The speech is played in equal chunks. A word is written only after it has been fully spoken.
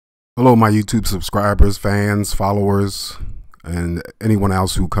Hello, my YouTube subscribers, fans, followers, and anyone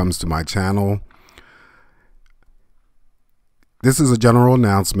else who comes to my channel. This is a general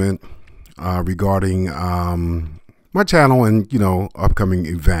announcement regarding my channel and, upcoming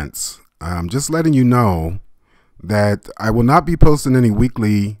events. I'm just letting you know that I will not be posting any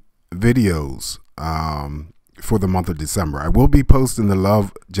weekly videos for the month of December. I will be posting the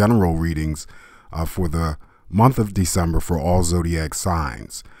love general readings for the month of December for all zodiac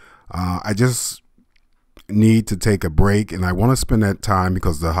signs. I just need to take a break, and I want to spend that time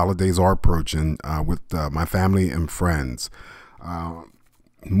because the holidays are approaching with my family and friends.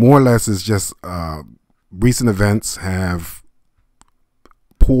 More or less, it's just recent events have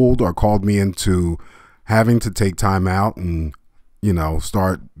pulled or called me into having to take time out and,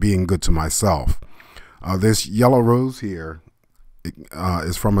 start being good to myself. This yellow rose here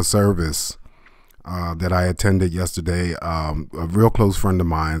is from a service that I attended yesterday. A real close friend of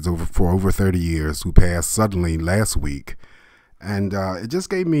mine for over 30 years who passed suddenly last week. And it just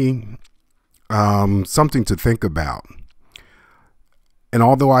gave me something to think about. And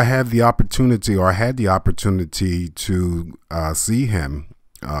although I had the opportunity to see him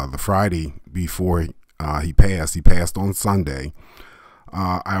the Friday before he passed on Sunday,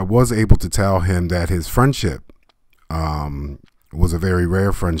 I was able to tell him that his friendship was a very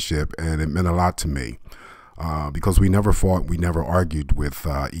rare friendship, and it meant a lot to me because we never fought, we never argued with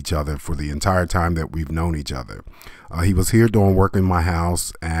each other for the entire time that we've known each other. He was here doing work in my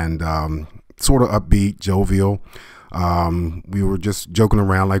house and sort of upbeat, jovial. We were just joking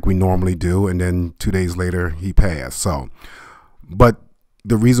around like we normally do, and then 2 days later he passed. But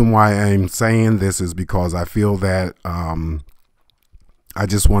the reason why I'm saying this is because I feel that I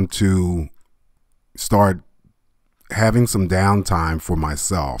just want to start having some downtime for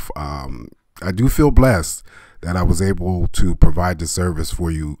myself. I do feel blessed that I was able to provide the service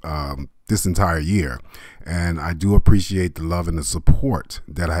for you this entire year, and I do appreciate the love and the support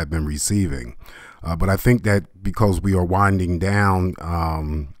that I have been receiving. But I think that because we are winding down,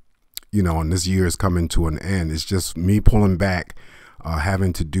 and this year is coming to an end, it's just me pulling back,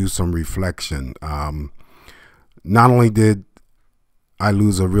 having to do some reflection. Not only did I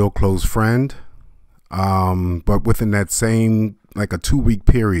lose a real close friend, but within that same, like a 2-week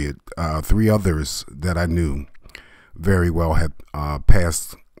period, 3 others that I knew very well had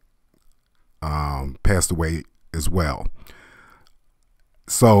passed away as well.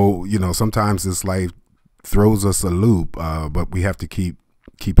 So, sometimes this life throws us a loop, but we have to keep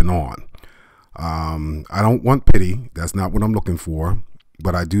keeping on. I don't want pity. That's not what I'm looking for.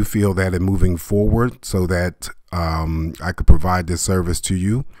 But I do feel that in moving forward so that I could provide this service to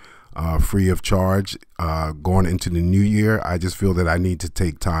you free of charge going into the new year, I just feel that I need to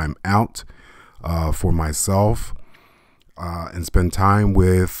take time out for myself and spend time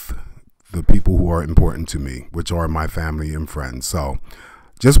with the people who are important to me, which are my family and friends. So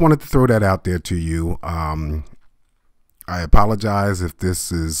just wanted to throw that out there to you. I apologize if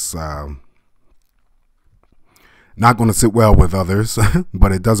this is not going to sit well with others,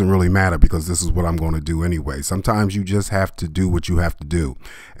 but it doesn't really matter because this is what I'm going to do anyway. Sometimes you just have to do what you have to do,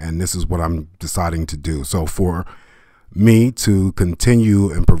 and this is what I'm deciding to do. So for me to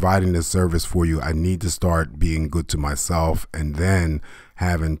continue in providing this service for you, I need to start being good to myself, and then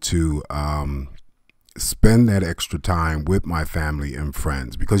having to spend that extra time with my family and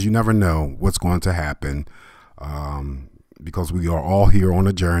friends, because you never know what's going to happen, because we are all here on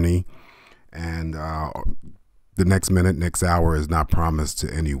a journey, and the next minute, next hour is not promised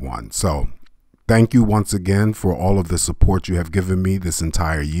to anyone. So thank you once again for all of the support you have given me this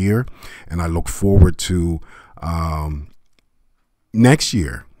entire year. And I look forward to next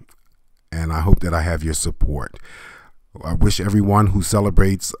year. And I hope that I have your support. I wish everyone who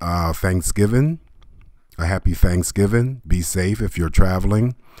celebrates Thanksgiving a happy Thanksgiving. Be safe if you're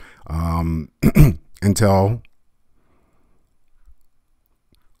traveling. Until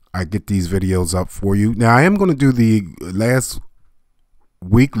I get these videos up for you. Now, I am going to do the last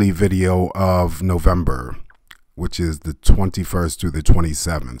weekly video of November, which is the 21st through the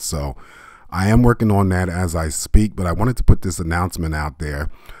 27th. So I am working on that as I speak, but I wanted to put this announcement out there.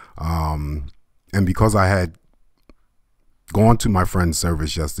 And because I had gone to my friend's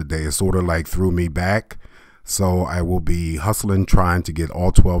service yesterday, it sort of like threw me back. So I will be hustling, trying to get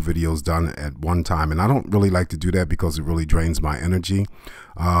all 12 videos done at one time. And I don't really like to do that because it really drains my energy.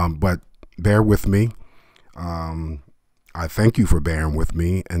 But bear with me. I thank you for bearing with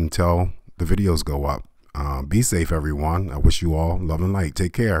me until the videos go up. Be safe, everyone. I wish you all love and light.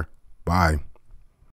 Take care. Bye.